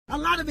A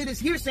lot of it is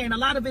hearsay and a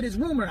lot of it is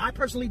rumor. I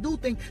personally do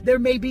think there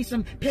may be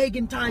some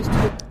pagan ties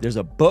to it. There's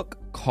a book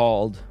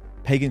called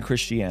Pagan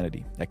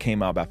Christianity that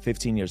came out about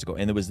 15 years ago,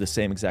 and it was the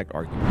same exact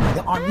argument.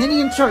 The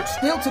Armenian Church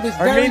still to this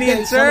very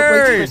day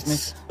celebrates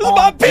Christmas. That's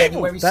my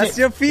people. That's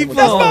your people.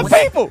 That's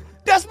my people.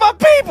 That's my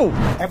people.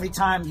 Every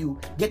time you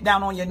get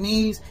down on your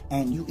knees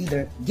and you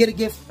either get a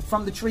gift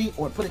from the tree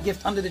or put a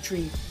gift under the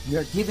tree,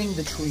 you're giving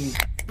the tree.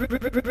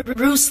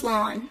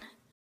 Ruslan.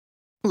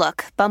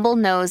 Look, Bumble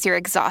knows you're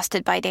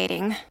exhausted by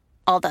dating.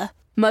 All the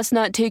must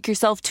not take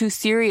yourself too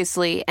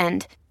seriously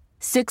and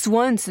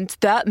 6'1" since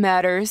that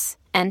matters.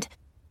 And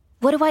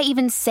what do I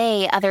even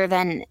say other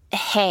than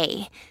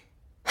hey?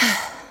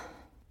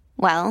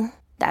 Well,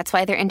 that's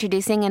why they're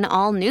introducing an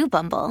all-new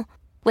Bumble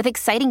with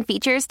exciting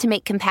features to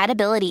make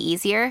compatibility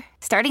easier,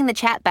 starting the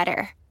chat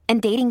better,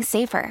 and dating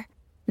safer.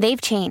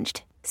 They've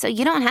changed, so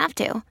you don't have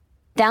to.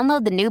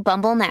 Download the new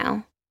Bumble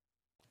now.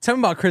 Tell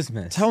me about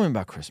Christmas. Tell me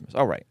about Christmas.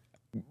 All right.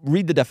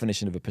 Read the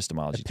definition of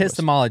epistemology.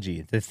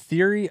 Epistemology, the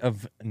theory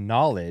of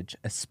knowledge,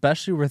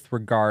 especially with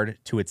regard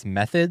to its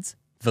methods,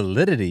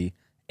 validity,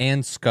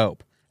 and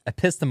scope.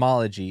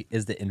 Epistemology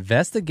is the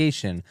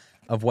investigation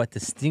of what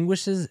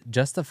distinguishes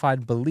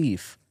justified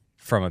belief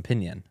from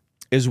opinion.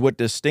 Is what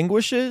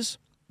distinguishes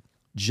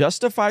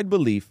justified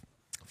belief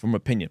from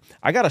opinion.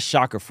 I got a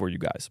shocker for you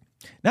guys.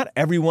 Not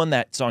everyone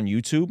that's on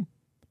YouTube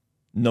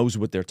knows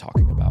what they're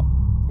talking about.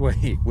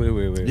 Wait.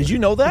 Did you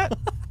know that?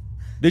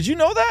 Did you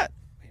know that?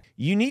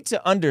 You need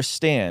to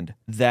understand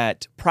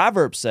that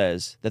Proverbs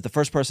says that the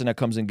first person that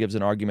comes and gives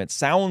an argument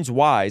sounds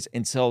wise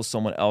until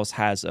someone else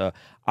has an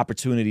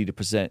opportunity to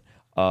present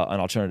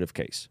an alternative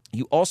case.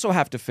 You also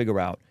have to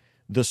figure out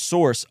the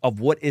source of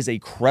what is a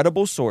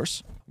credible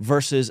source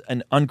versus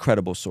an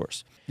uncredible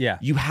source. Yeah.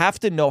 You have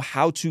to know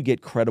how to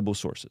get credible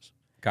sources.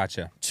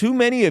 Gotcha. Too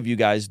many of you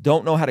guys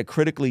don't know how to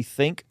critically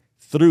think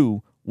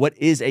through what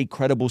is a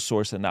credible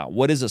source and not.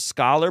 What is a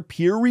scholar,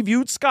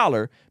 peer-reviewed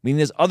scholar, meaning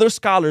there's other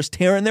scholars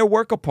tearing their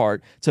work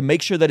apart to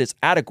make sure that it's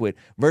adequate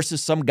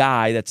versus some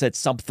guy that said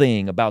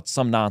something about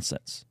some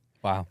nonsense.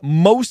 Wow.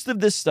 Most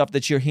of this stuff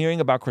that you're hearing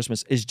about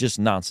Christmas is just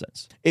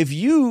nonsense. If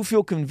you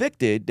feel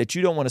convicted that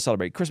you don't want to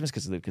celebrate Christmas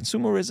because of the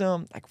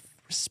consumerism, like,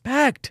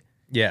 respect.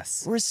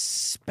 Yes.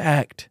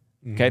 Respect.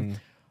 Okay?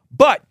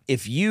 But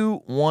if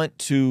you want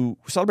to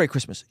celebrate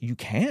Christmas, you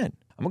can.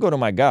 I'm going to go to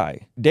my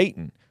guy,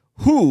 Dayton,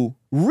 who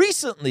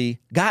recently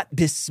got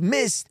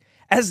dismissed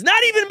as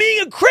not even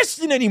being a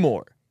Christian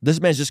anymore.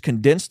 This man's just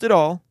condensed it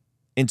all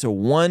into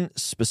one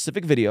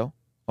specific video,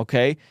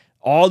 okay?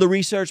 All the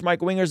research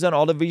Mike Winger's done,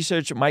 all the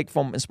research Mike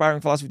from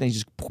Inspiring Philosophy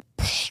things,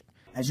 just...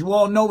 As you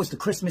all know, it's the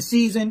Christmas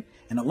season,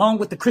 and along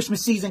with the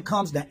Christmas season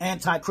comes the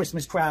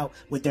anti-Christmas crowd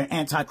with their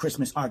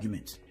anti-Christmas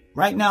arguments.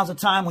 Right now's a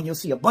time when you'll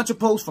see a bunch of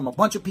posts from a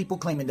bunch of people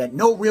claiming that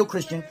no real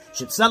Christian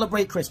should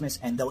celebrate Christmas,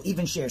 and they'll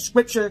even share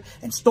scripture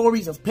and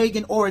stories of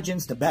pagan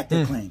origins to back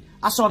their claim.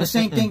 I saw the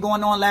same thing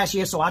going on last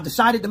year, so I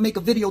decided to make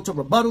a video to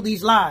rebuttal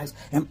these lies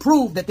and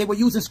prove that they were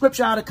using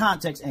scripture out of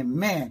context. And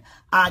man,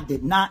 I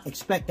did not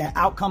expect that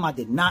outcome. I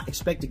did not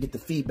expect to get the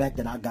feedback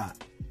that I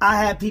got. I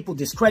had people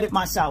discredit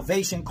my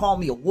salvation, call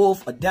me a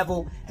wolf, a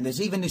devil, and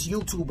there's even this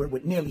YouTuber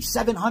with nearly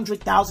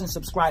 700,000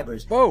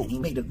 subscribers. Whoa. And he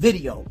made a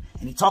video,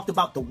 and he talked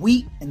about the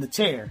wheat and the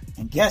tare,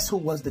 and guess who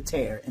was the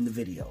tare in the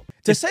video?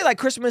 To say, like,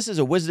 Christmas is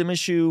a wisdom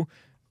issue,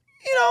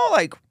 you know,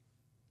 like,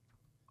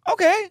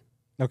 okay.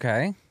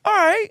 Okay. All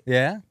right.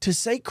 Yeah. To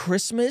say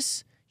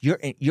Christmas,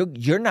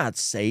 you're not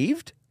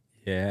saved?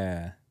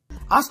 Yeah.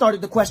 I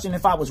started to question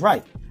if I was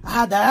right. I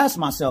had to ask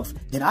myself,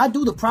 did I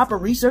do the proper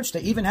research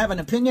to even have an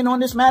opinion on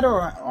this matter,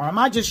 or am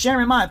I just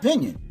sharing my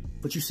opinion?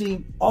 But you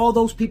see, all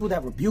those people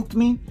that rebuked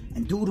me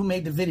and dude who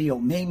made the video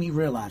made me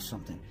realize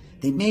something.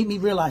 They made me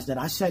realize that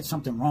I said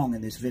something wrong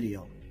in this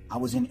video. I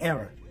was in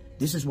error.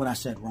 This is what I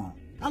said wrong.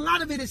 A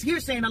lot of it is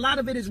hearsay and a lot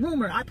of it is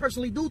rumor. I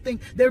personally do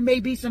think there may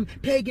be some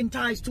pagan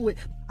ties to it.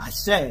 I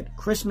said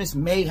Christmas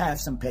may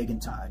have some pagan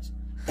ties.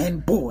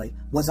 And boy,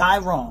 was I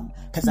wrong,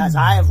 because as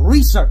I have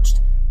researched,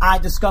 I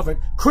discovered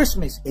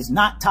Christmas is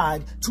not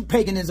tied to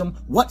paganism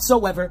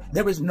whatsoever.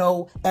 There is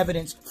no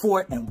evidence for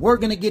it, and we're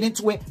going to get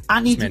into it.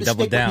 I need you to stick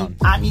with me.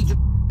 I need you.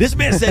 This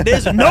man said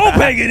there's no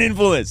pagan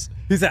influence.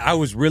 He said, I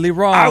was really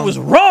wrong. I was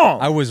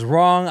wrong. I was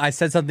wrong. I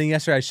said something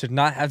yesterday I should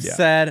not have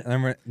said.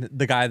 And then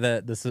the guy,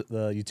 the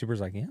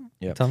YouTuber's like,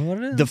 yeah, tell me what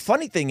it is. The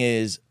funny thing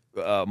is,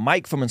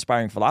 Mike from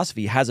Inspiring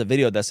Philosophy has a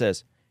video that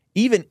says,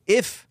 even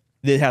if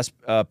it has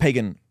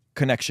pagan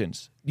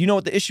connections, you know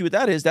what the issue with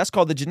that is? That's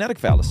called the genetic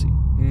fallacy.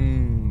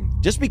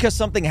 Just because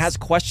something has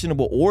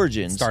questionable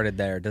origins started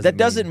there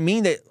doesn't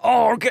mean that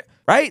okay,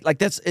 right? Like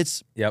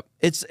it's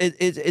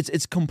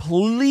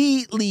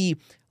completely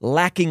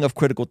lacking of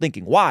critical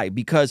thinking. Why?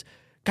 Because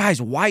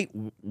guys,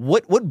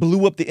 what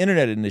blew up the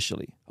internet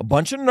initially? A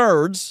bunch of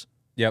nerds.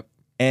 Yep.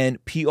 And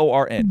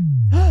porn.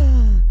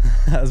 I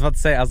was about to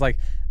say, I was like,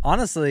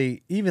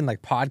 honestly, even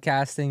like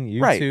podcasting,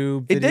 YouTube, right.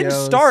 videos. It didn't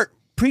start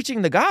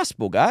preaching the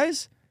gospel,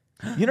 guys.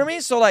 You know what I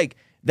mean? So like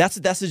That's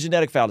a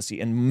genetic fallacy,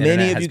 and Internet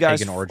many of has you guys,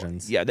 pagan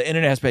origins. Yeah, the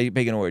internet has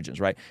pagan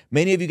origins, right?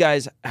 Many of you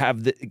guys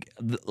have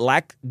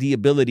lack the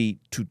ability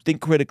to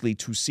think critically,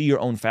 to see your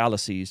own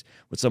fallacies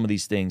with some of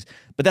these things.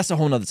 But that's a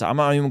whole nother time. I'm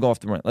not even going off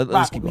the run.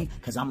 Let's keep going.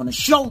 Because I'm going to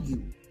show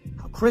you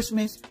how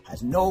Christmas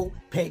has no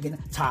pagan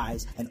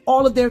ties, and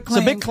all of their claims.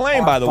 It's a big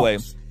claim, by the way.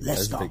 Let's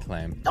That's a go. big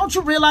claim. Don't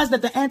you realize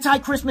that the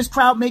anti-Christmas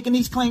crowd making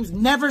these claims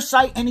never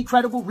cite any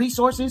credible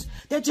resources?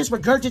 They're just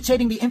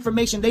regurgitating the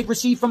information they've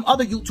received from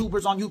other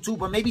YouTubers on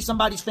YouTube or maybe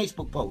somebody's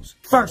Facebook post.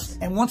 First,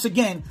 and once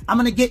again, I'm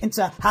going to get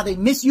into how they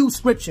misuse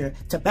scripture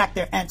to back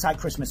their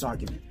anti-Christmas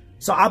argument.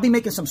 So I'll be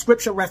making some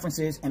scripture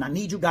references, and I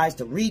need you guys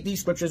to read these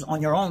scriptures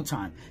on your own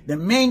time. The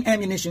main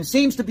ammunition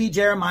seems to be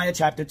Jeremiah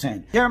chapter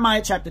 10.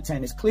 Jeremiah chapter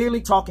 10 is clearly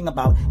talking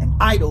about an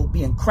idol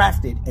being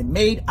crafted and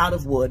made out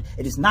of wood.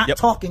 It is not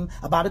talking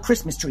about a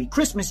Christmas tree.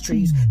 Christmas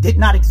trees did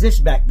not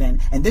exist back then,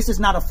 and this is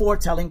not a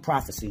foretelling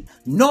prophecy.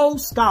 No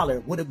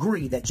scholar would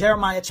agree that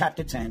Jeremiah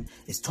chapter 10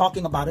 is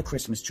talking about a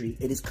Christmas tree.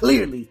 It is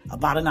clearly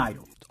about an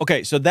idol.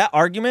 Okay, so that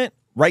argument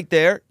right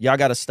there, y'all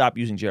got to stop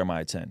using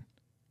Jeremiah 10.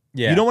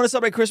 Yeah. You don't want to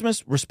celebrate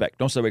Christmas? Respect.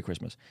 Don't celebrate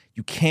Christmas.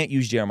 You can't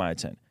use Jeremiah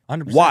 10.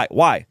 100%. Why?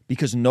 Why?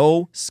 Because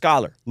no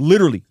scholar,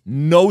 literally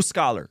no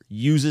scholar,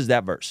 uses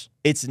that verse.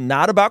 It's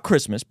not about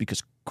Christmas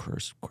because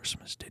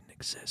Christmas didn't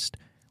exist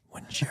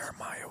when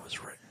Jeremiah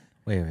was written.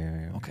 Wait.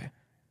 Okay.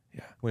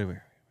 Yeah. Wait.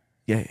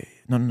 Yeah.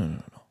 No.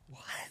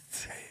 What?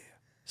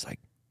 It's like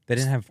They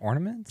didn't have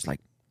ornaments? it's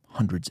like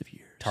hundreds of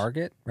years.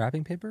 Target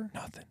wrapping paper?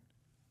 Nothing.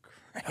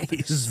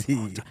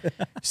 Crazy.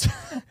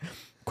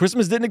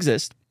 Christmas didn't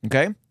exist,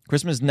 okay?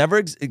 Christmas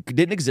it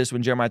didn't exist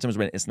when Jeremiah 10 was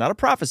written. It's not a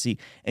prophecy,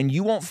 and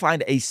you won't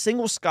find a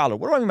single scholar.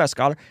 What do I mean by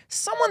scholar?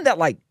 Someone that,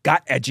 like,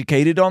 got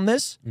educated on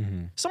this.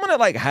 Someone that,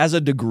 like, has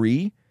a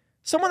degree.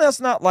 Someone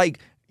that's not, like,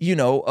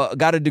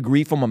 got a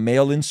degree from a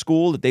mail-in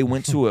school that they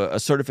went to a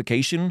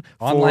certification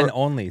for. Online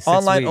only, 6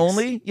 Online weeks.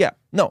 only? Yeah.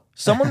 No.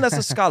 Someone that's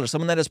a scholar.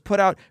 Someone that has put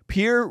out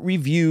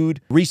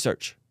peer-reviewed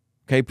research,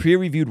 okay?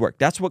 Peer-reviewed work.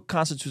 That's what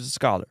constitutes a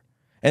scholar.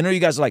 And I know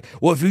you guys are like,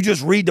 well, if you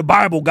just read the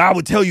Bible, God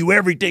would tell you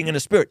everything in the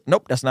Spirit.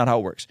 Nope, that's not how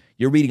it works.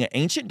 You're reading an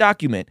ancient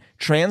document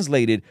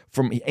translated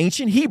from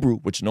ancient Hebrew,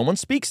 which no one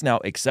speaks now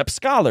except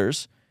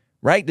scholars,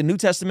 right? The New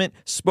Testament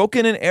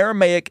spoken in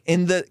Aramaic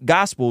in the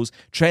Gospels,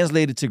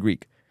 translated to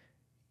Greek.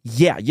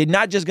 Yeah, you're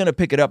not just going to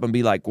pick it up and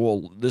be like,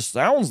 well, this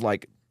sounds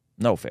like...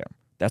 No, fam.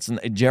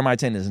 Jeremiah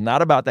 10 is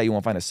not about that. You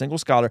won't find a single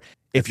scholar.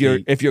 If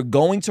you're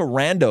going to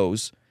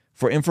randos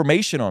for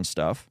information on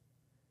stuff,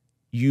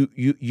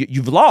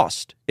 you've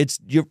lost.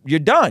 You're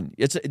done.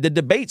 The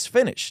debate's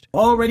finished.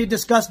 Already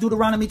discussed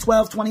Deuteronomy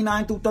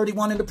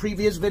 12:29-31 in the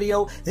previous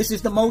video. This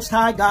is the Most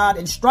High God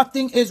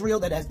instructing Israel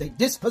that as they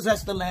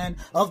dispossess the land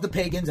of the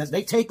pagans, as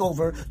they take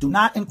over, do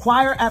not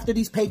inquire after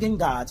these pagan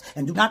gods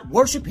and do not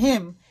worship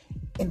him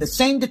in the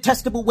same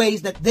detestable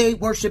ways that they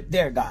worship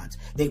their gods.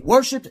 They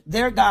worshiped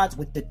their gods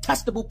with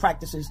detestable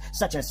practices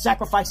such as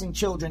sacrificing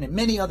children and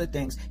many other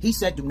things. He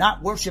said, do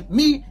not worship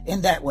me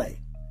in that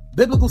way.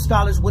 Biblical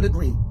scholars would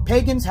agree.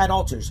 Pagans had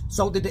altars,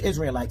 so did the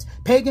Israelites.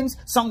 Pagans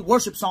sung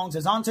worship songs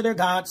as unto their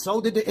gods, so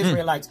did the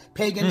Israelites.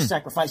 Pagans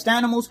sacrificed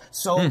animals,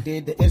 so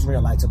did the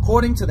Israelites.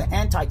 According to the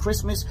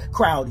anti-Christmas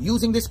crowd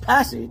using this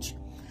passage,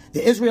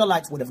 the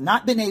Israelites would have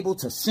not been able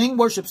to sing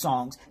worship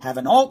songs, have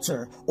an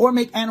altar, or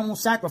make animal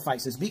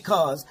sacrifices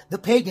because the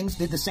pagans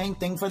did the same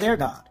thing for their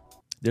God.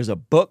 There's a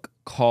book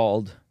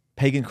called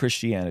Pagan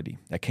Christianity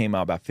that came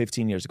out about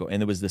 15 years ago,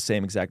 and it was the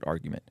same exact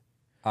argument.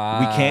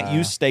 We can't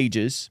use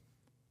stages.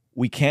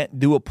 We can't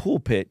do a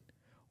pulpit.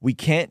 We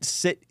can't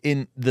sit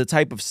in the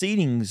type of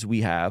seatings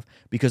we have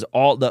because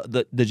all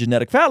the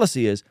genetic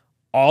fallacy is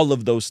all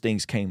of those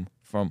things came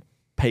from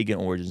pagan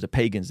origins. The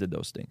pagans did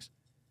those things.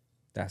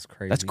 That's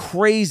crazy. That's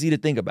crazy to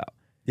think about.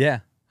 Yeah.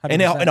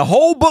 100%. And a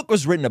whole book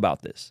was written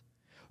about this.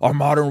 Our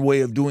modern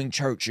way of doing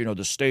church,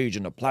 the stage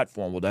and the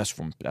platform, well, that's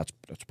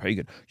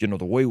pagan.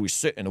 The way we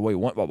sit and the way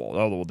we went, blah,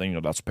 blah, blah,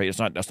 blah, that's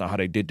pagan. That's not how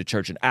they did the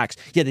church in Acts.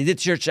 Yeah, they did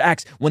the church in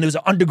Acts when there was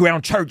an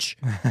underground church.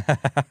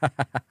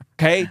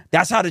 Okay?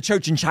 That's how the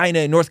church in China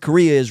and North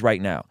Korea is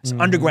right now. It's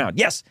underground.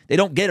 Yes, they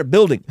don't get a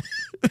building.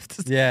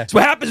 Yeah. That's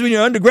what happens when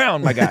you're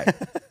underground, my guy.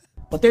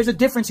 But there's a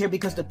difference here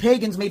because the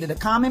pagans made it a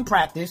common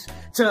practice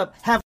to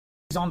have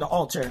on the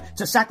altar,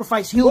 to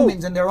sacrifice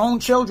humans and their own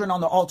children on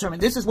the altar. And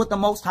this is what the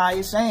Most High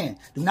is saying.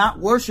 Do not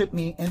worship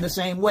me in the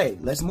same way.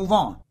 Let's move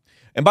on.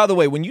 And by the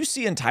way, when you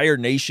see entire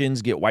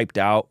nations get wiped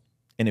out,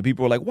 and then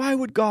people are like, why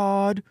would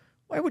God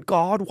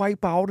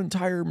wipe out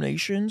entire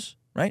nations?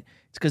 Right?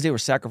 It's because they were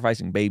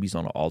sacrificing babies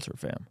on an altar,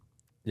 fam.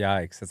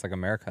 Yikes. It's like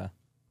America.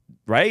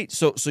 Right?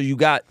 So you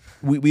got,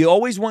 we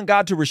always want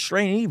God to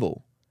restrain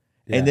evil.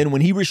 Yeah. And then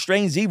when he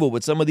restrains evil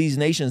with some of these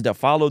nations that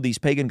follow these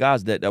pagan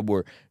gods that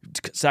were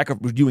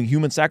doing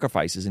human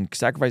sacrifices and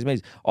sacrificing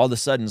babies, all of a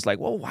sudden it's like,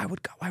 well, why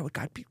would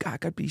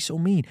God be so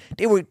mean?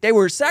 They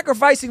were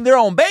sacrificing their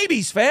own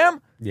babies, fam.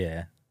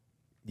 Yeah.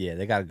 Yeah,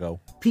 they got to go.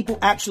 People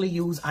actually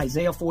use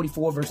Isaiah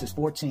 44 verses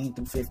 14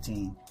 through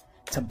 15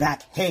 to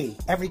back, hey,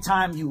 every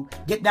time you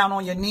get down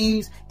on your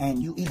knees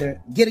and you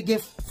either get a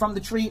gift from the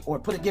tree or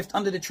put a gift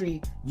under the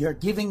tree, you're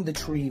giving the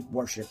tree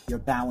worship. You're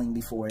bowing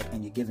before it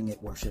and you're giving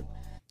it worship.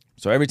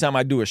 So every time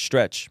I do a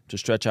stretch to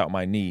stretch out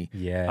my knee,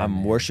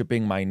 I'm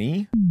worshiping my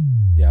knee?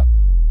 Yeah.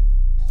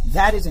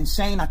 That is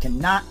insane. I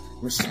cannot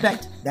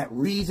respect that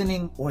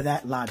reasoning or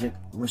that logic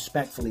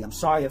respectfully. I'm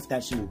sorry if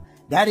that's you.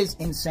 That is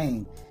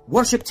insane.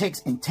 Worship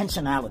takes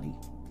intentionality.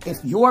 If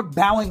you're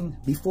bowing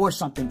before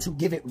something to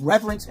give it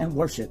reverence and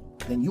worship,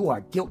 then you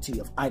are guilty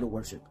of idol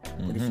worship.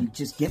 But if you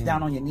just get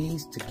down on your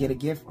knees to get a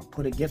gift or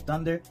put a gift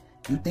under,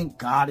 you think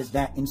God is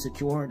that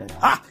insecure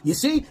that, you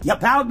see, you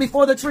bowed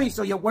before the tree,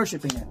 so you're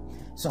worshiping it.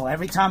 So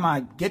every time I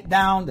get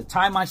down to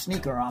tie my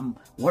sneaker, I'm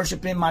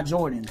worshiping my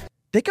Jordan.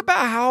 Think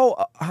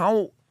about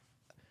how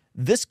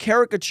this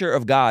caricature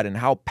of God and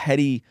how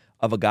petty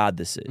of a God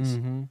this is.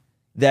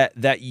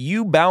 That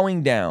you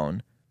bowing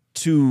down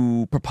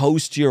to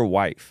propose to your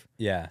wife.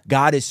 Yeah.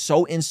 God is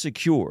so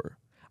insecure.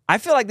 I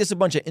feel like there's a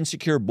bunch of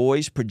insecure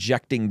boys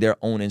projecting their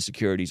own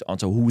insecurities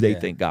onto who they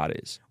think God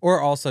is.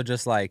 Or also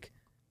just like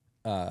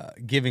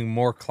giving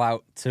more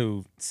clout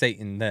to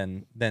Satan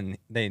than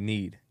they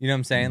need. You know what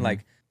I'm saying?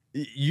 Like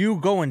you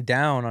going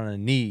down on a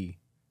knee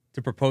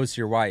to propose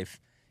to your wife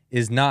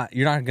is not,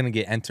 you're not going to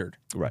get entered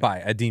by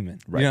a demon.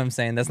 You know what I'm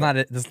saying? It's not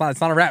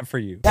a rap for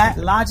you. That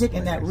logic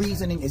and that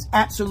reasoning is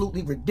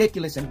absolutely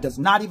ridiculous and does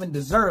not even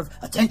deserve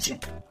attention.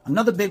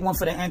 Another big one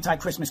for the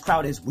anti-Christmas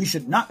crowd is we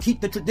should not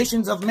keep the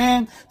traditions of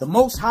man. The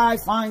Most High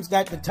finds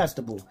that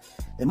detestable.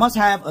 They must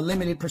have a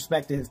limited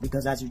perspective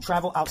because as you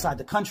travel outside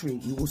the country,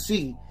 you will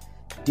see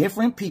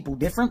different people,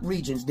 different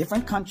regions,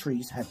 different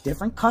countries have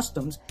different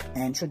customs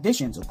and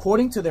traditions.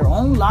 According to their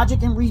own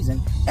logic and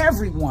reason,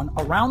 everyone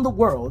around the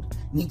world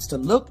needs to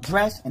look,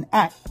 dress, and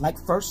act like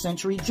first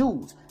century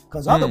Jews,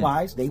 because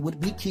otherwise they would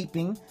be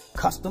keeping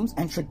customs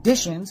and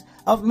traditions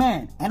of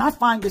man. And I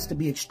find this to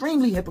be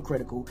extremely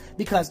hypocritical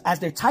because as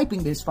they're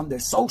typing this from their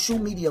social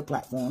media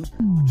platforms,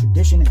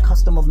 tradition and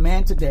custom of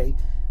man today,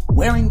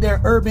 wearing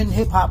their urban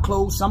hip-hop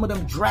clothes, some of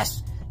them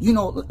dress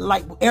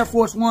like Air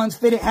Force Ones,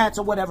 fitted hats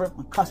or whatever,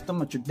 a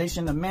custom, a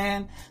tradition of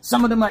man.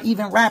 Some of them are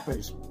even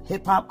rappers.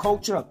 Hip-hop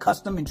culture, a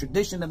custom and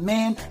tradition of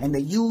man, and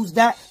they use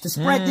that to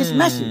spread this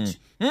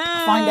message.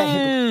 I find that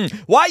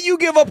hypocritical. Why you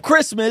give up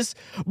Christmas,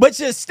 but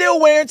you're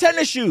still wearing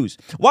tennis shoes?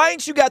 Why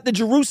ain't you got the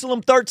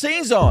Jerusalem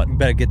 13s on? You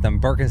better get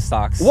them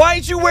Birkenstocks. Why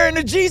ain't you wearing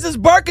the Jesus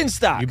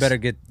Birkenstocks?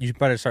 You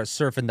better start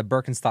surfing the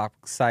Birkenstock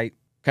site.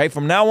 Okay,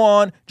 from now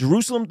on,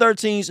 Jerusalem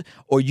 13s,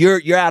 or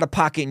you're out of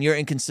pocket and you're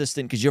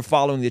inconsistent because you're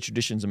following the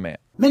traditions of man.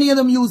 Many of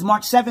them use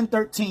Mark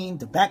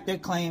 7:13 to back their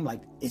claim,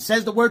 like it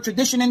says the word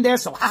tradition in there,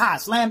 so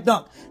slam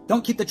dunk.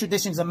 Don't keep the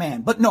traditions of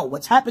man. But no,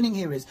 what's happening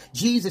here is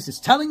Jesus is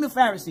telling the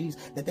Pharisees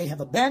that they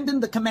have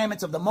abandoned the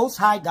commandments of the Most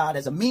High God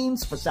as a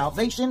means for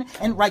salvation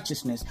and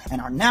righteousness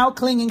and are now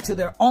clinging to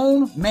their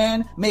own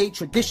man-made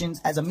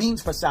traditions as a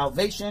means for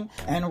salvation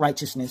and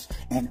righteousness.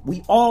 And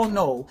we all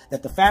know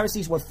that the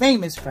Pharisees were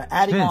famous for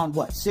adding on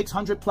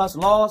 600 plus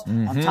laws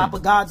on top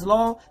of God's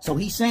law. So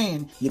he's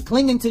saying you're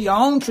clinging to your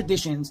own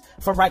traditions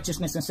for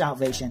righteousness and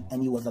salvation,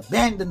 and you have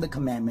abandoned the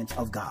commandments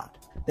of God.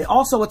 They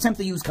also attempt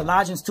to use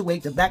Colossians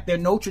 2:8 to back their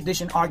no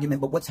tradition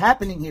argument. But what's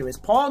happening here is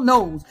Paul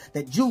knows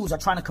that Jews are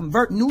trying to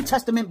convert New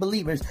Testament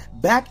believers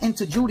back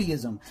into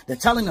Judaism. They're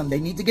telling them they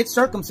need to get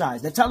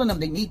circumcised. They're telling them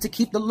they need to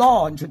keep the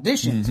law and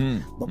traditions.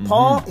 But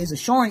Paul is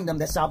assuring them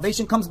that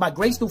salvation comes by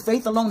grace through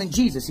faith alone in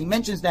Jesus. He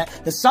mentions that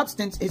the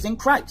substance is in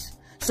Christ.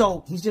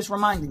 So he's just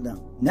reminding them,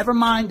 never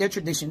mind their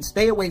traditions,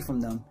 stay away from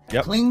them,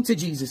 cling to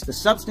Jesus. The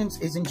substance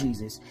is in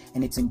Jesus,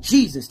 and it's in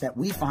Jesus that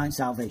we find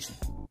salvation.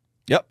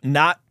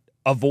 Not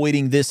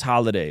avoiding this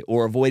holiday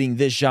or avoiding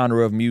this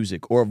genre of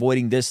music or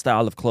avoiding this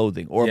style of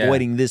clothing or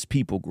avoiding this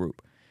people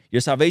group.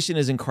 Your salvation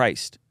is in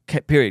Christ,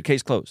 period,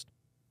 case closed.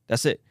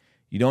 That's it.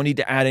 You don't need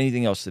to add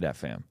anything else to that,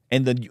 fam.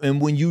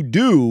 And when you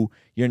do,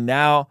 you're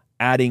now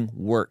adding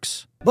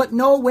works. But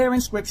nowhere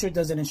in scripture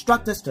does it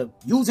instruct us to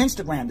use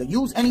Instagram, to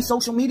use any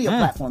social media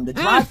platform, to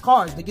drive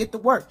cars, to get to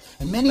work,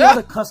 and many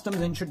other customs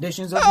and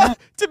traditions of men.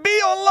 To be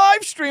on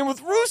live stream with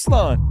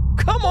Ruslan.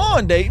 Come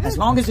on, Dayton. As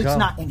long as it's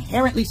not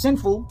inherently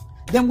sinful,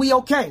 then we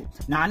okay.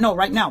 Now, I know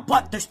right now,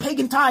 but there's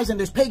pagan ties and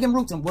there's pagan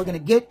roots, and we're going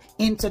to get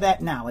into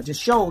that now. I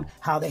just showed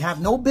how they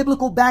have no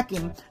biblical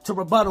backing to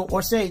rebuttal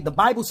or say the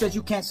Bible says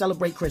you can't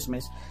celebrate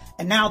Christmas.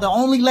 And now the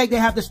only leg they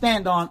have to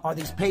stand on are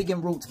these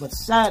pagan roots. But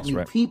sadly,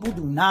 people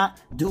do not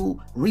do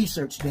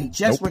research. They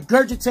just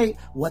regurgitate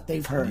what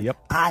they've heard.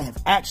 I have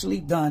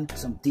actually done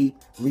some deep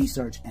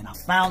research and I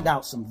found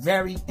out some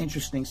very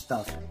interesting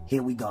stuff.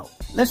 Here we go.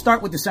 Let's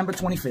start with December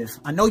 25th.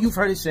 I know you've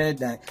heard it said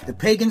that the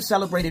pagans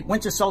celebrated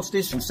winter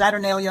solstice and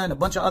Saturnalia and a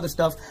bunch of other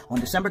stuff on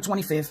December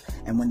 25th.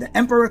 And when the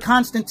Emperor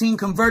Constantine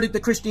converted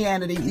to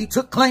Christianity, he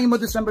took claim of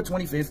December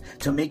 25th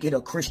to make it a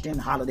Christian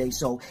holiday.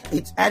 So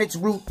it's at its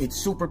root, it's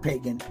super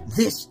pagan.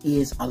 This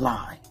is a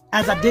lie.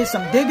 As I did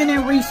some digging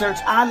and research,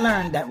 I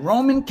learned that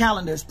Roman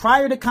calendars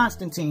prior to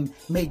Constantine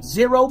made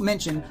zero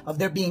mention of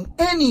there being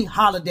any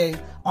holiday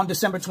on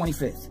December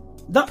 25th.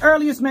 The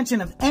earliest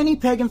mention of any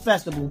pagan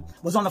festival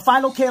was on the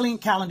Philocalian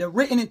calendar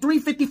written in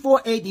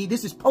 354 AD.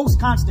 This is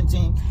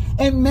post-Constantine.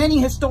 And many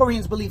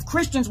historians believe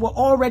Christians were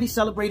already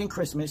celebrating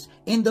Christmas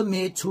in the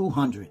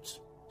mid-200s.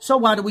 So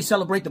why do we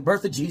celebrate the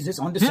birth of Jesus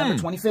on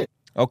December 25th?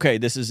 Okay,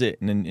 this is it.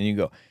 And then you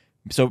go.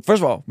 So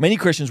first of all, many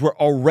Christians were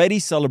already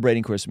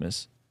celebrating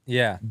Christmas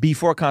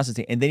before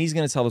Constantine. And then he's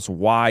going to tell us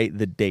why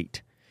the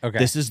date. Okay.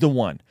 This is the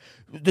one.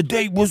 The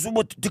date was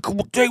what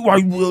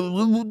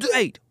the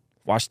date.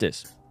 Watch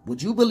this.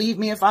 Would you believe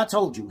me if I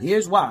told you?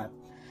 Here's why.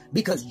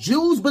 Because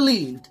Jews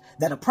believed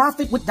that a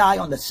prophet would die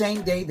on the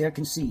same day they're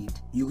conceived.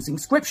 Using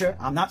scripture,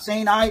 I'm not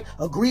saying I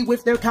agree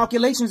with their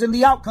calculations and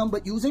the outcome,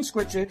 but using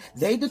scripture,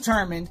 they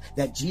determined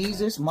that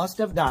Jesus must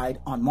have died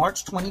on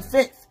March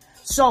 25th.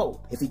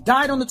 So, if he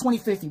died on the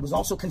 25th, he was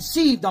also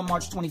conceived on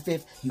March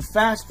 25th. You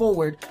fast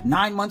forward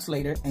 9 months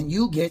later, and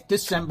you get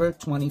December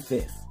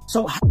 25th.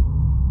 So,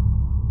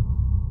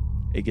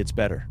 it gets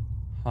better.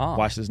 Huh.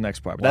 Watch this next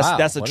part. Wow.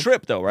 That's a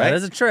trip, though, right? That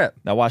is a trip.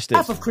 Now watch this.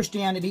 half of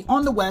Christianity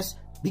on the West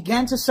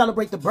began to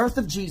celebrate the birth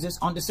of Jesus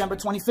on December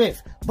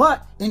 25th.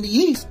 But in the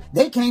East,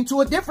 they came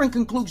to a different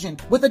conclusion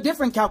with a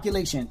different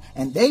calculation,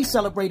 and they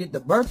celebrated the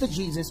birth of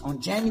Jesus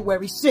on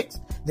January 6th.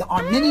 The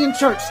Armenian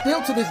Church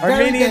still to this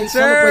very Armenian day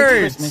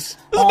celebrates Christmas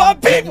That's my on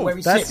people.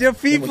 January 6th. That's your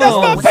people.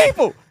 That's my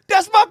people.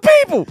 That's my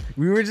people.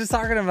 We were just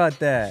talking about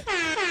that.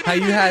 How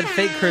you had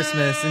fake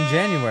Christmas in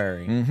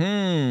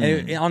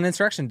January on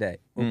Insurrection Day.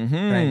 Can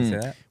I even say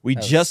that? We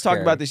That was just talked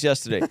scary. about this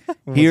yesterday.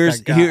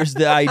 Here's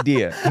the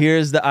idea.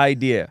 Here's the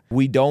idea.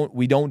 We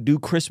don't do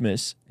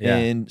Christmas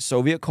in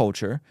Soviet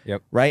culture,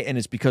 right? And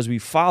it's because we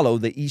follow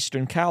the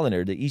Eastern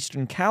calendar. The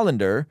Eastern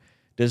calendar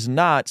does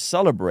not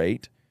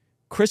celebrate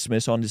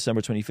Christmas on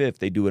December 25th.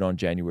 They do it on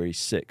January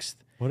 6th.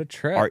 What a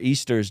trip. Our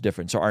Easter is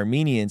different. So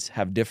Armenians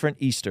have different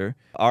Easter.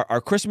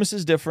 Our Christmas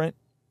is different,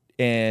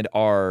 and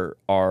our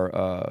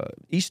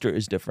Easter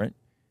is different.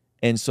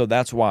 And so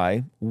that's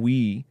why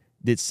we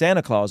did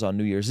Santa Claus on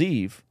New Year's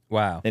Eve.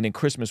 Wow. And then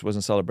Christmas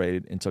wasn't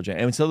celebrated until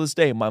January. And until this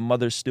day, my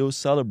mother still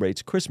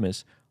celebrates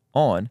Christmas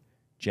on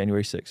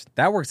January 6th.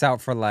 That works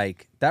out for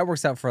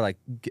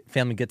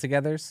family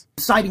get-togethers.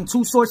 Citing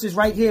two sources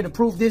right here to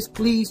prove this,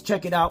 please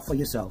check it out for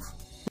yourself.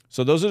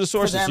 So those are the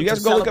sources. For So them you guys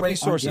to go look up celebrate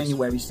these sources. on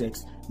January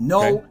 6th.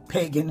 No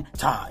pagan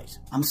ties.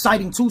 I'm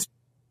citing two.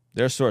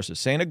 There are sources.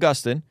 St.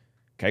 Augustine,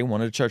 okay,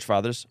 one of the church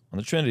fathers on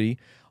the Trinity,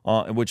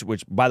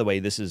 which by the way,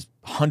 this is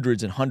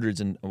hundreds and hundreds,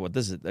 and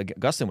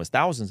Augustine was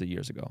thousands of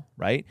years ago,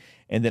 right?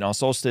 And then on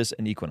solstice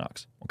and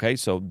equinox, okay?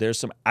 So there's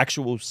some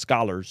actual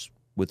scholars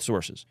with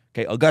sources,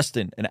 okay?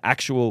 Augustine,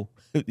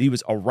 he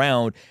was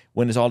around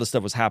when all this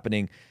stuff was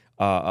happening,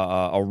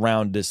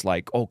 around this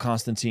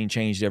Constantine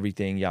changed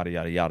everything, yada,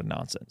 yada, yada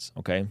nonsense,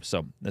 okay?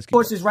 So let's keep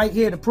Sources right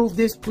here to prove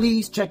this,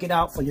 please check it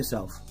out for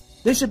yourself.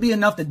 This should be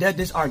enough to dead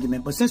this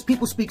argument, but since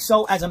people speak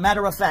so as a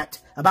matter of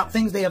fact about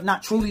things they have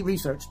not truly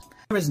researched,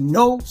 there is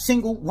no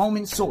single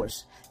Roman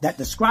source that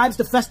describes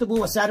the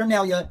festival of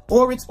Saturnalia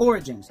or its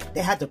origins.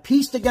 They had to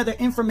piece together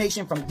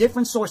information from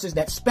different sources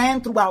that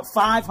span throughout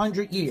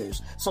 500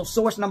 years. So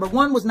source number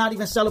one was not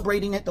even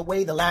celebrating it the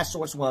way the last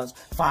source was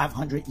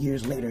 500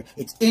 years later.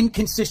 It's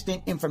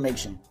inconsistent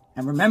information.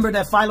 And remember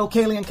that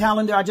Philocalian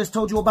calendar I just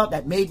told you about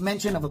that made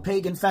mention of a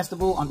pagan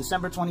festival on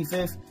December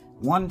 25th?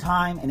 One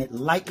time, and it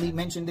lightly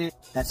mentioned it,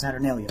 that's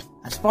Saturnalia.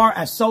 As far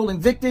as Sol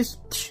Invictus,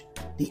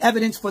 the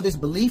evidence for this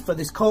belief, for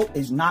this cult,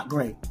 is not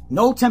great.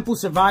 No temple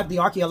survived the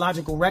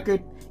archaeological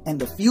record, and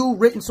the few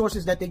written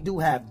sources that they do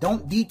have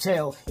don't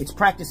detail its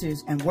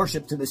practices and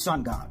worship to the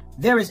sun god.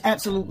 There is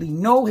absolutely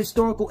no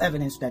historical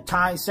evidence that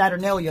ties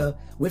Saturnalia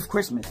with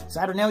Christmas.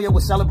 Saturnalia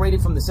was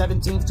celebrated from the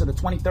 17th to the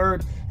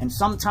 23rd, and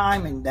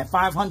sometime in that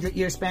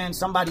 500-year span,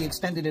 somebody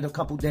extended it a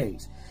couple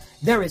days.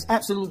 There is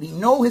absolutely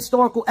no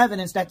historical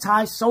evidence that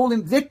ties Sol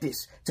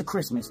Invictus to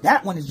Christmas.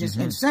 That one is just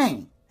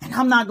insane. And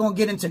I'm not going to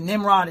get into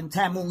Nimrod and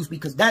Tammuz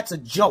because that's a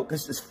joke.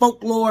 It's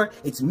folklore,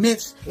 it's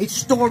myths, it's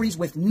stories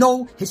with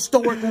no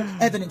historical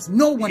evidence.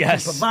 No one can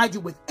provide you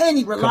with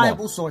any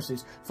reliable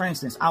sources. For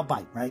instance, I'll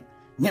bite, right?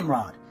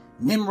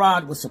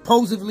 Nimrod was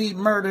supposedly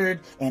murdered,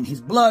 and his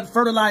blood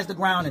fertilized the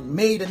ground and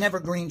made an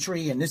evergreen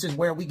tree. And this is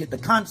where we get the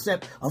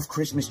concept of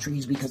Christmas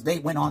trees, because they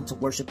went on to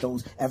worship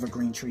those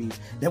evergreen trees.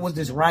 There was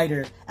this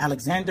writer,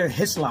 Alexander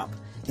Hislop,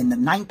 in the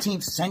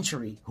 19th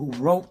century who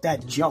wrote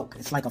that joke.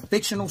 It's like a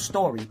fictional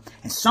story,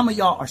 and some of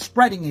y'all are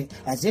spreading it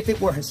as if it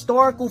were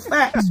historical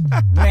facts.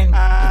 When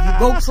if you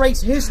go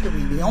trace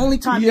history, the only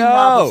time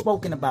Nimrod was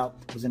spoken about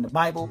was in the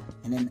Bible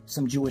and in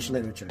some Jewish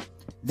literature.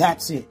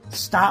 That's it.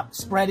 Stop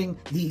spreading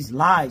these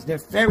lies. They're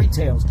fairy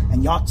tales,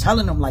 and y'all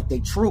telling them like they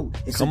true.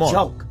 It's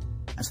joke.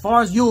 As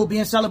far as Yule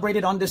being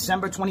celebrated on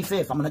December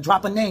 25th, I'm going to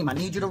drop a name. I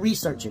need you to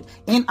research it.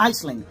 In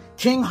Iceland,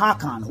 King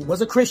Haakon, who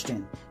was a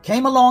Christian,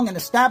 came along and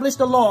established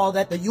a law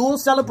that the Yule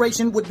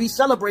celebration would be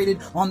celebrated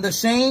on the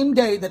same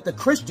day that the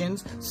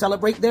Christians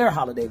celebrate their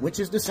holiday, which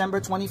is December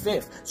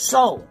 25th.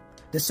 So,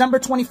 December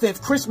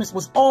 25th, Christmas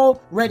was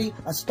already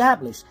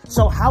established.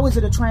 So how is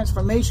it a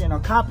transformation or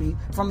copy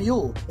from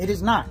Yule? It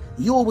is not.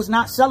 Yule was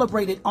not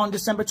celebrated on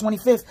December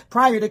 25th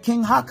prior to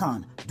King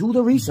Haakon. Do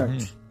the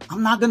research.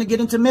 I'm not going to get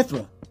into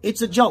Mithra.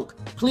 It's a joke.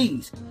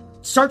 Please,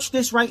 search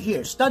this right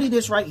here. Study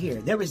this right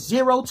here. There is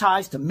zero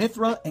ties to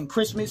Mithra and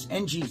Christmas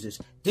and Jesus.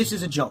 This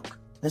is a joke.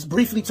 Let's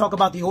briefly talk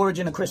about the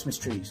origin of Christmas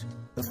trees.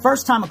 The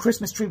first time a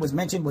Christmas tree was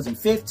mentioned was in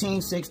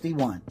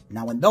 1561.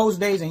 Now, in those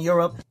days in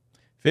Europe,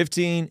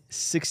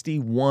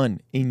 1561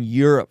 in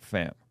Europe,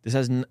 fam. This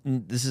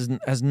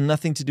has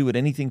nothing to do with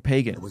anything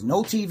pagan. there was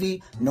no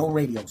TV, no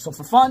radio. So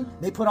for fun,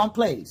 they put on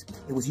plays.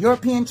 It was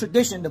European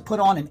tradition to put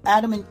on an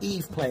Adam and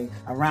Eve play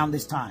around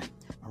this time.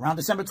 Around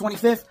December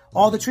 25th,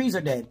 all the trees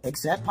are dead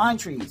except pine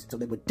trees. So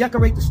they would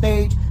decorate the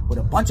stage with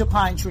a bunch of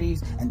pine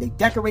trees, and they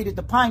decorated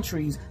the pine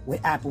trees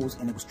with apples,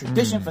 and it was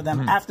tradition for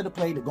them after the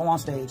play to go on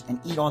stage and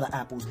eat all the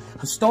apples.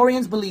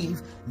 Historians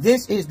believe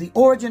this is the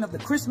origin of the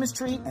Christmas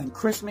tree and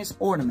Christmas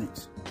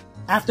ornaments.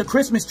 After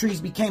Christmas trees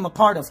became a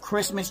part of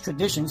Christmas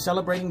tradition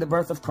celebrating the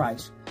birth of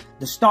Christ,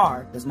 the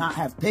star does not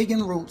have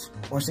pagan roots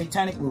or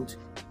satanic roots.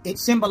 It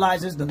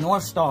symbolizes the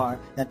North Star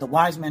that the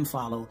wise men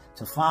follow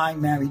to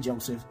find Mary,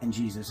 Joseph, and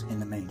Jesus in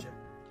the manger.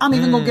 I'm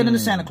even gonna get into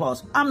Santa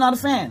Claus. I'm not a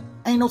fan.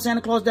 Ain't no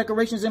Santa Claus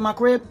decorations in my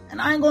crib,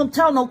 and I ain't gonna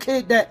tell no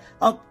kid that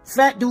a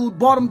fat dude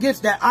bought him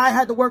gifts that I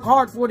had to work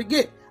hard for to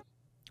get.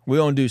 We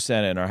don't do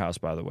Santa in our house,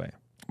 by the way.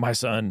 My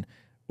son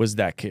was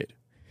that kid.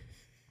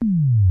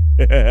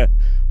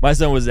 My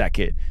son was that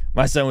kid.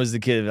 My son was the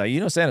kid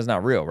like, Santa's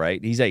not real,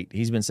 right? He's 8.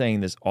 He's been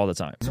saying this all the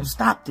time. So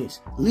stop this.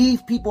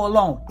 Leave people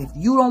alone. If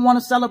you don't want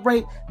to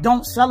celebrate,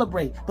 don't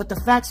celebrate. But the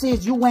fact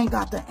is, you ain't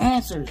got the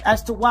answers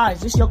as to why.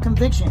 It's just your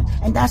conviction.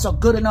 And that's a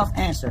good enough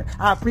answer.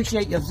 I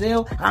appreciate your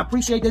zeal. I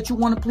appreciate that you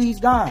want to please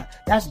God.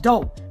 That's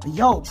dope. But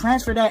yo,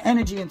 transfer that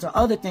energy into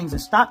other things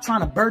and stop trying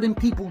to burden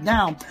people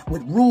down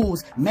with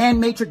rules,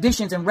 man-made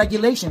traditions, and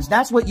regulations.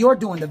 That's what you're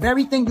doing. The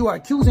very thing you are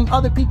accusing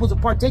other people of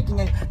partaking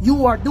in,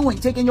 you are doing.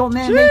 Taking your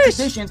man-made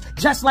traditions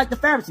just like the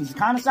Pharisees. It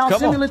kind of sounds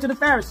similar to the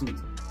Pharisees.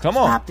 Come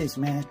on. Stop this,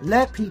 man.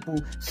 Let people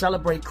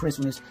celebrate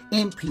Christmas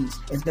in peace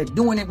if they're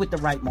doing it with the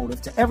right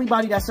motive. To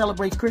everybody that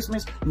celebrates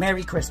Christmas,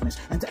 Merry Christmas.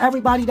 And to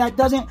everybody that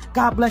doesn't,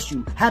 God bless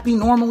you. Happy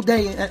normal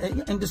day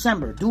in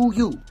December. Do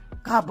you.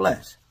 God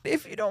bless.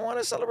 If you don't want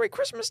to celebrate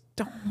Christmas,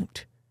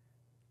 don't.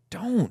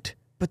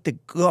 But the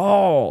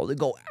gall to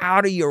go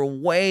out of your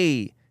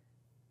way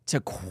to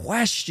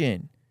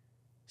question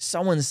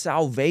someone's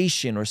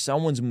salvation or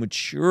someone's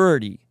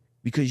maturity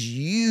because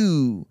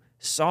you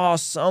saw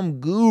some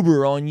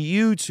goober on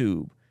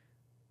YouTube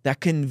that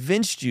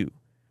convinced you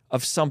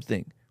of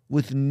something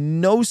with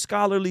no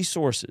scholarly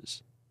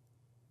sources,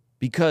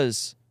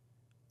 because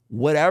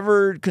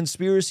whatever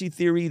conspiracy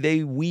theory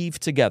they weave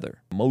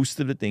together,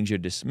 most of the things you're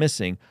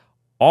dismissing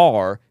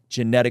are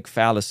genetic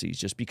fallacies.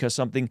 Just because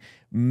something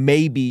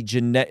may be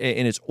in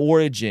its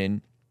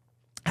origin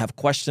have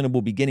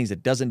questionable beginnings,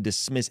 it doesn't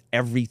dismiss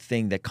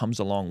everything that comes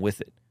along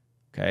with it.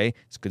 Okay,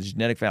 it's because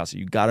genetic fallacy.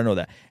 You got to know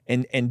that.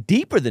 And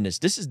deeper than this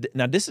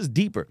is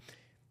deeper.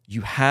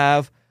 You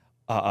have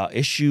an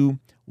issue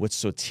with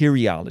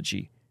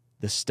soteriology,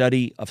 the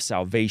study of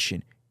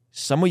salvation.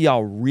 Some of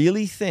y'all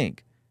really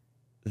think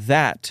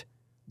that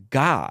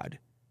God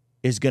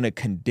is going to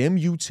condemn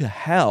you to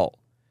hell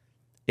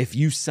if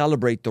you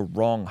celebrate the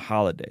wrong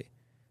holiday.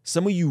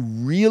 Some of you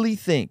really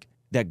think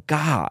that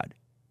God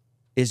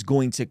is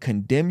going to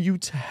condemn you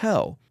to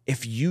hell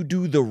if you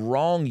do the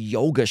wrong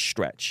yoga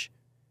stretch.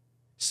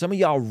 Some of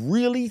y'all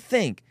really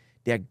think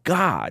that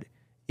God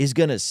is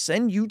going to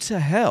send you to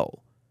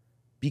hell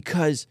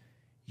because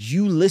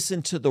you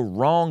listen to the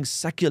wrong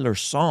secular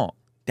song.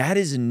 That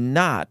is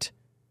not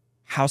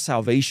how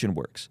salvation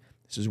works.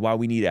 This is why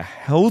we need a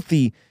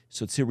healthy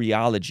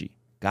soteriology.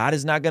 God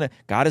is not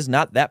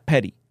that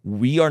petty.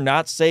 We are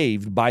not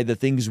saved by the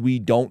things we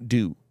don't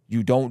do.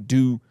 You don't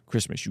do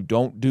Christmas. You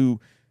don't do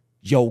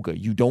yoga.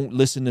 You don't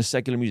listen to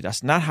secular music.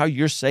 That's not how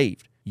you're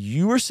saved.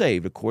 You are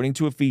saved, according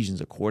to Ephesians,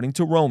 according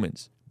to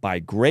Romans, by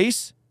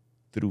grace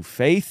through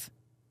faith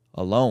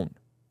alone.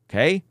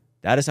 Okay?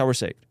 That is how we're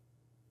saved.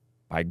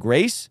 By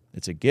grace,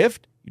 it's a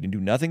gift. You didn't do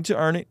nothing to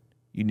earn it.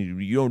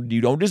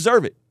 You don't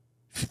deserve it.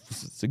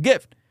 It's a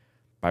gift.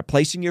 By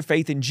placing your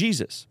faith in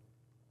Jesus.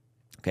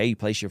 Okay? You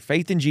place your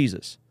faith in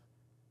Jesus.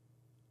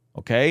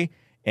 Okay?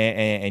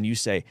 And you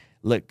say,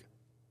 look,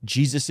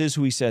 Jesus is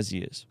who he says he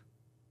is.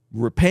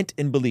 Repent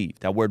and believe.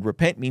 That word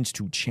repent means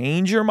to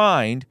change your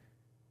mind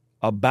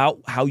about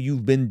how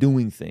you've been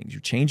doing things. You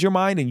change your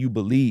mind and you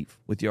believe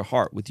with your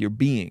heart, with your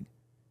being.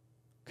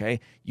 Okay?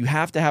 You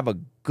have to have a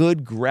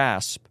good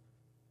grasp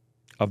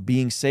of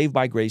being saved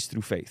by grace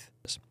through faith.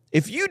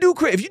 If you do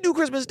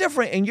Christmas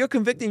different and you're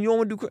convicted and you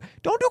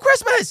don't do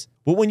Christmas.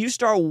 But when you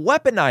start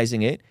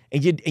weaponizing it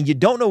and you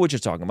don't know what you're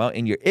talking about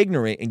and you're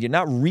ignorant and you're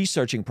not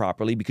researching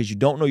properly because you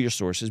don't know your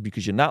sources,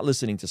 because you're not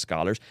listening to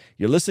scholars,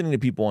 you're listening to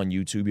people on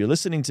YouTube, you're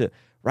listening to,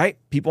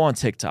 people on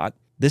TikTok.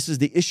 This is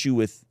the issue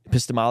with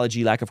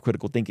epistemology, lack of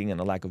critical thinking,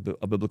 and a lack of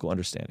a biblical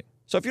understanding.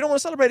 So if you don't want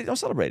to celebrate it, don't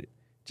celebrate it.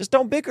 Just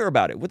don't bicker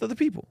about it with other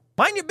people.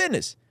 Mind your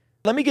business.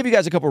 Let me give you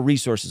guys a couple of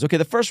resources. Okay,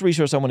 the first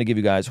resource I want to give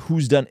you guys,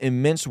 who's done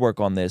immense work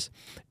on this,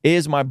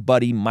 is my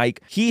buddy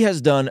Mike. He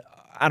has done,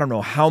 I don't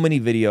know how many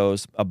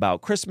videos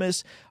about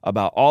Christmas,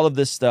 about all of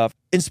this stuff.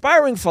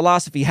 Inspiring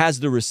Philosophy has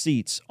the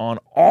receipts on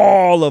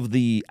all of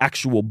the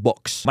actual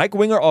books. Mike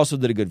Winger also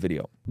did a good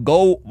video.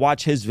 Go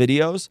watch his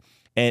videos.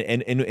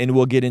 And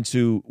we'll get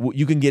into,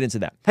 you can get into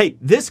that. Hey,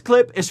 this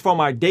clip is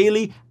from our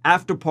daily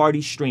after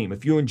party stream.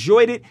 If you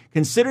enjoyed it,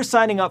 consider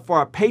signing up for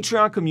our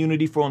Patreon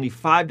community for only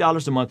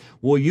 $5 a month,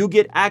 where you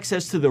get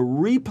access to the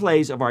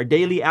replays of our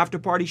daily after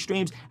party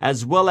streams,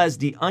 as well as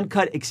the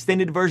uncut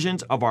extended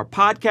versions of our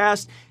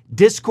podcast,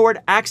 Discord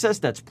access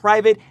that's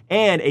private,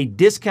 and a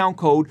discount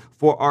code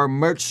for our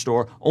merch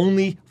store,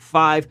 only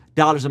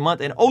 $5 a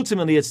month. And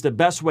ultimately, it's the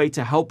best way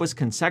to help us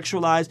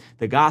contextualize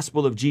the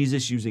gospel of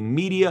Jesus using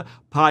media,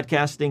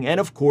 podcasting, and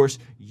of course,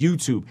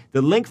 YouTube.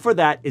 The link for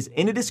that is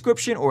in the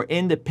description or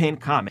in the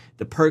pinned comment.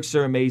 The perks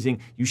are amazing.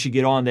 You should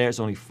get on there. It's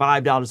only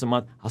 $5 a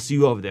month. I'll see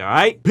you over there, all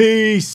right? Peace.